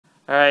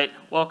All right,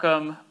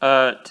 welcome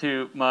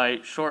to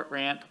my short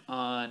rant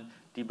on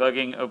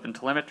debugging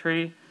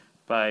OpenTelemetry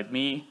by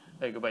me.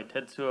 I go by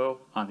Tetsuo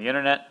on the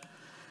internet.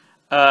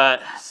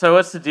 So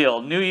what's the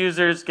deal? New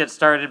users get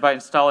started by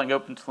installing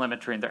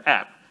OpenTelemetry in their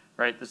app,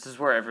 right? This is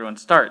where everyone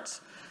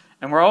starts.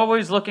 And we're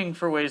always looking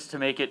for ways to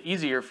make it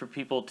easier for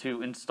people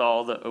to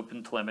install the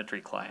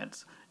OpenTelemetry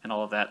clients and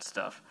all of that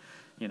stuff.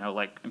 You know,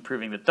 like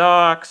improving the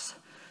docs,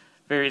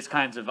 various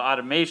kinds of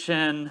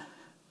automation,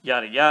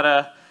 yada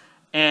yada.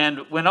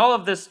 And when all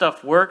of this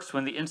stuff works,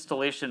 when the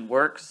installation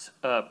works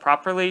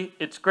properly,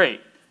 it's great.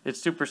 It's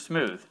super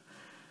smooth.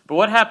 But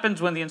what happens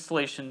when the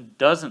installation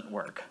doesn't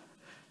work?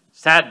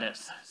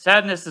 Sadness.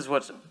 Sadness is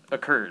what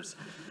occurs.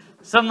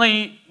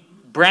 Suddenly,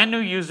 brand new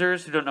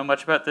users who don't know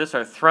much about this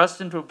are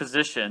thrust into a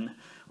position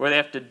where they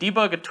have to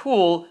debug a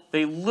tool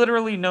they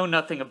literally know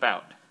nothing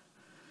about.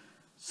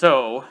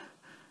 So,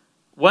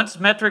 once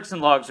metrics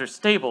and logs are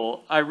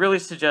stable, I really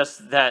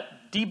suggest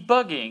that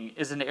debugging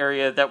is an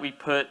area that we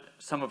put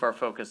some of our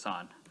focus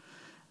on.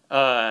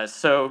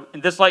 So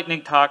in this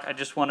lightning talk, I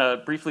just want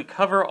to briefly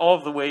cover all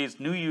of the ways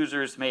new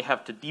users may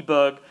have to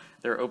debug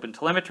their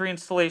OpenTelemetry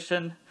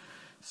installation,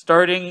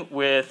 starting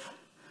with,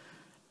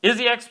 is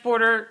the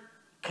exporter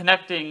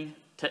connecting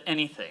to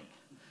anything?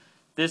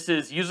 This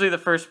is usually the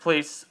first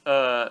place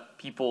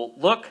people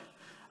look.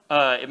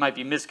 It might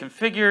be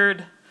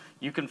misconfigured.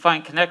 You can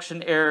find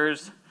connection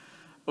errors.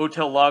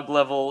 OTel log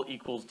level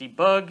equals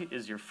debug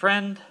is your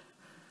friend.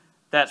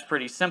 That's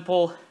pretty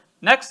simple.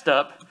 Next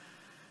up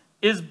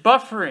is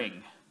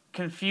buffering,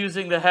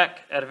 confusing the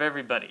heck out of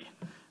everybody,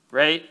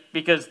 right?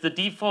 Because the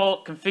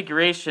default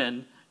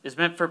configuration is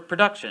meant for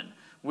production,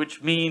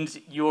 which means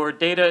your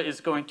data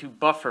is going to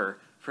buffer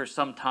for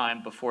some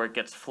time before it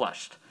gets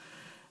flushed.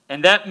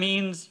 And that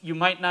means you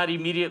might not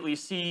immediately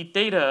see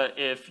data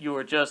if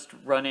you're just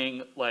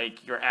running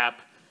like your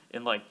app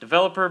in like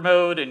developer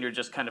mode and you're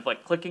just kind of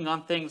like clicking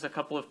on things a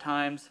couple of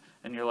times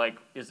and you're like,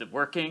 is it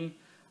working?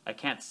 I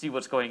can't see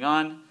what's going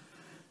on.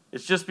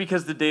 It's just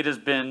because the data's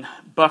been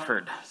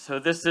buffered. So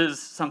this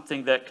is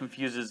something that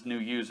confuses new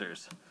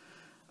users.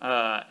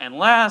 And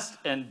last,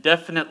 and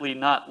definitely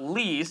not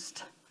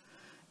least,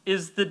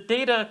 is the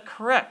data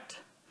correct?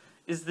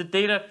 Is the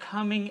data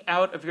coming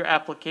out of your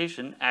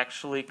application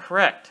actually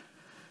correct?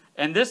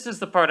 And this is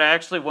the part I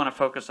actually want to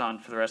focus on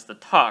for the rest of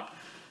the talk,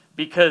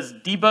 because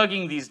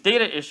debugging these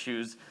data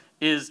issues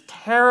is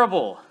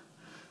terrible.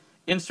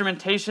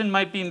 Instrumentation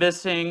might be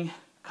missing.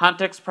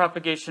 Context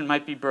propagation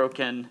might be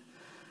broken.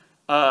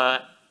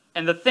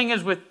 And the thing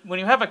is, when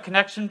you have a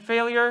connection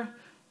failure,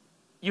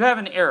 you have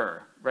an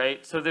error,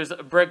 right? So there's a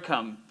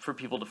breadcrumb for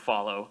people to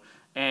follow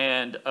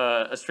and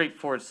a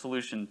straightforward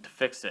solution to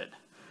fix it.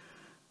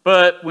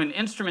 But when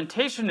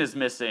instrumentation is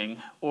missing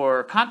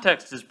or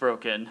context is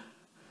broken,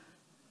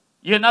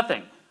 you get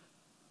nothing.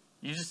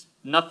 You just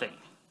nothing.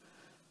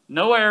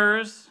 No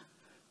errors,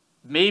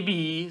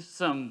 maybe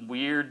some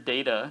weird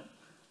data,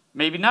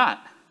 maybe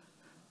not.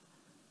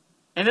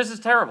 And this is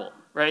terrible,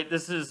 right?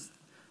 This is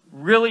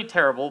really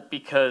terrible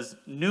because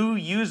new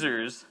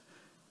users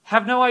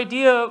have no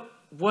idea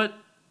what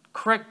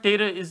correct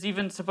data is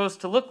even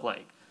supposed to look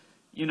like.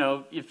 You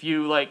know, if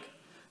you like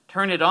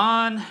turn it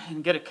on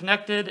and get it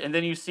connected and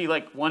then you see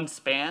like one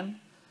span,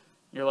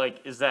 you're like,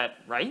 is that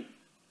right?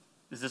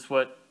 Is this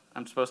what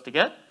I'm supposed to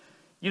get?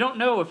 You don't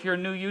know if you're a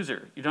new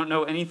user. You don't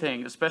know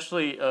anything,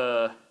 especially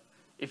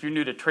if you're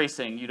new to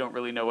tracing, you don't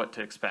really know what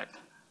to expect.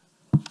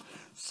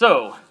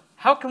 So,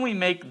 how can we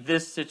make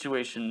this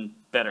situation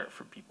better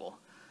for people?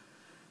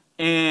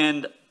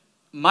 And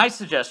my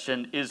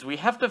suggestion is we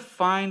have to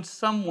find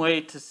some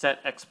way to set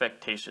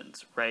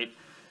expectations, right?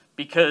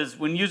 Because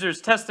when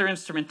users test their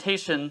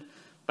instrumentation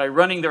by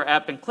running their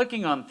app and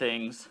clicking on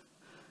things,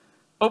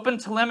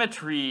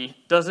 OpenTelemetry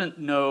doesn't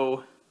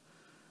know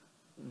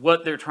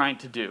what they're trying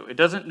to do. It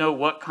doesn't know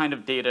what kind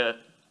of data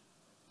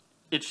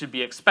it should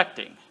be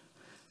expecting.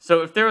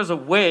 So if there is a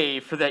way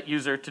for that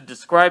user to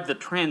describe the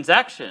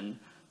transaction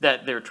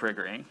that they're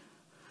triggering,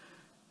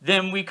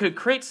 then we could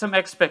create some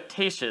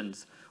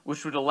expectations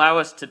which would allow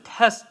us to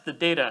test the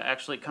data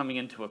actually coming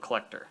into a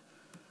collector.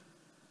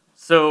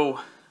 So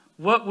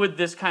what would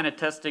this kind of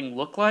testing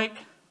look like?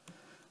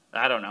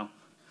 I don't know.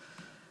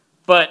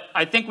 But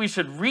I think we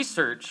should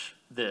research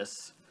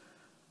this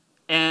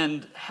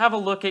and have a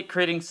look at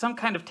creating some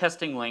kind of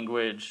testing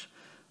language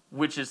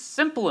which is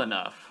simple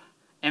enough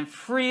and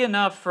free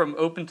enough from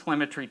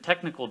OpenTelemetry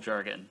technical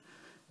jargon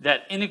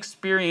that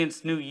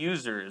inexperienced new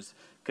users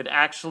could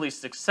actually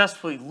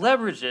successfully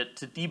leverage it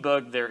to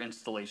debug their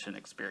installation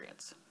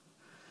experience.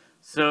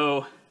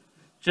 So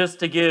just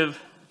to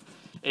give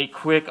a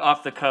quick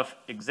off-the-cuff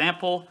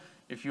example,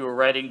 if you were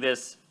writing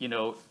this, you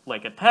know,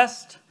 like a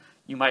test,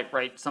 you might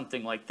write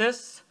something like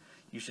this.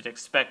 You should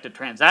expect a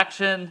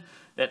transaction.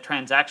 That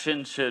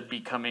transaction should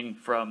be coming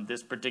from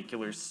this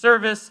particular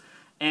service,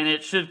 and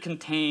it should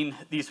contain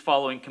these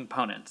following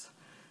components.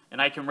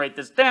 And I can write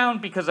this down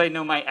because I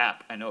know my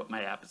app. I know what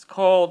my app is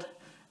called,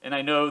 and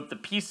I know the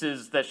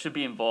pieces that should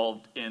be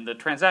involved in the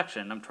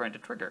transaction I'm trying to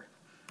trigger.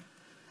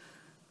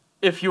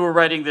 if you were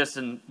writing this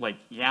in like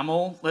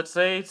YAML, let's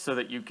say, so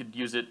that you could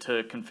use it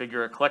to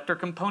configure a collector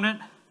component,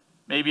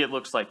 maybe it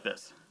looks like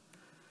this.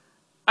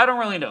 I don't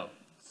really know.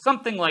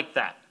 Something like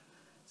that.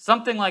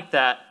 Something like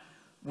that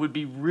would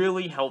be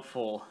really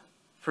helpful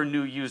for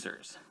new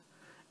users.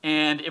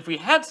 And if we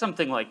had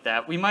something like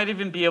that, we might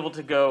even be able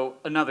to go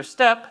another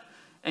step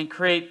and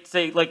create,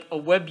 say, like a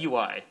web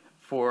UI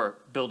for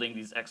building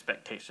these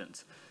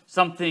expectations.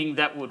 Something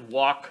that would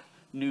walk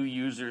new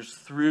users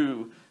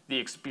through the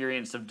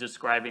experience of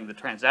describing the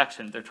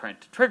transaction they're trying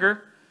to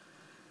trigger.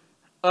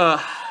 A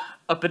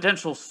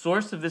potential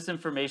source of this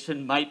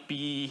information might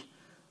be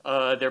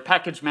their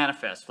package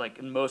manifest. Like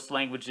in most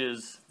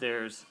languages,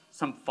 there's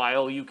some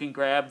file you can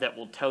grab that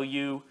will tell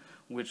you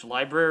which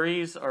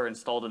libraries are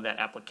installed in that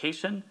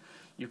application.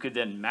 You could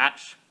then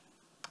match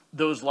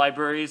those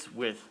libraries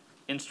with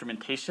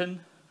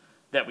instrumentation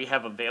that we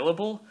have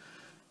available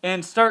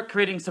and start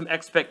creating some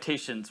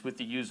expectations with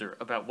the user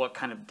about what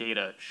kind of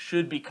data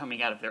should be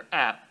coming out of their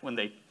app when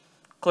they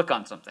click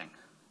on something.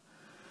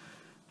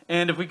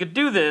 And if we could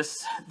do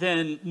this,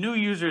 then new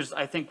users,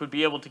 I think, would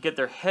be able to get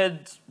their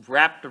heads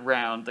wrapped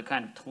around the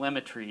kind of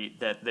telemetry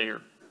that they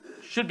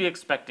should be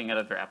expecting out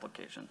of their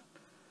application.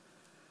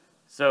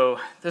 So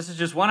this is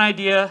just one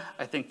idea.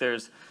 I think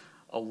there's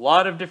a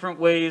lot of different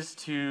ways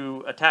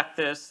to attack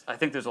this. I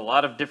think there's a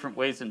lot of different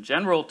ways in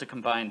general to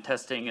combine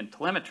testing and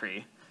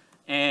telemetry.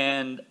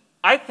 And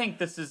I think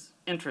this is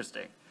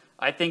interesting.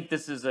 I think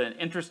this is an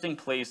interesting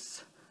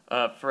place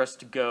for us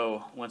to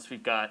go once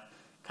we've got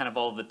kind of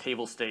all the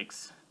table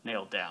stakes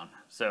nailed down.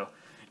 So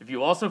if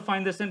you also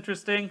find this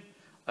interesting,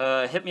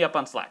 hit me up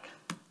on Slack.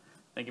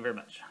 Thank you very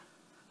much.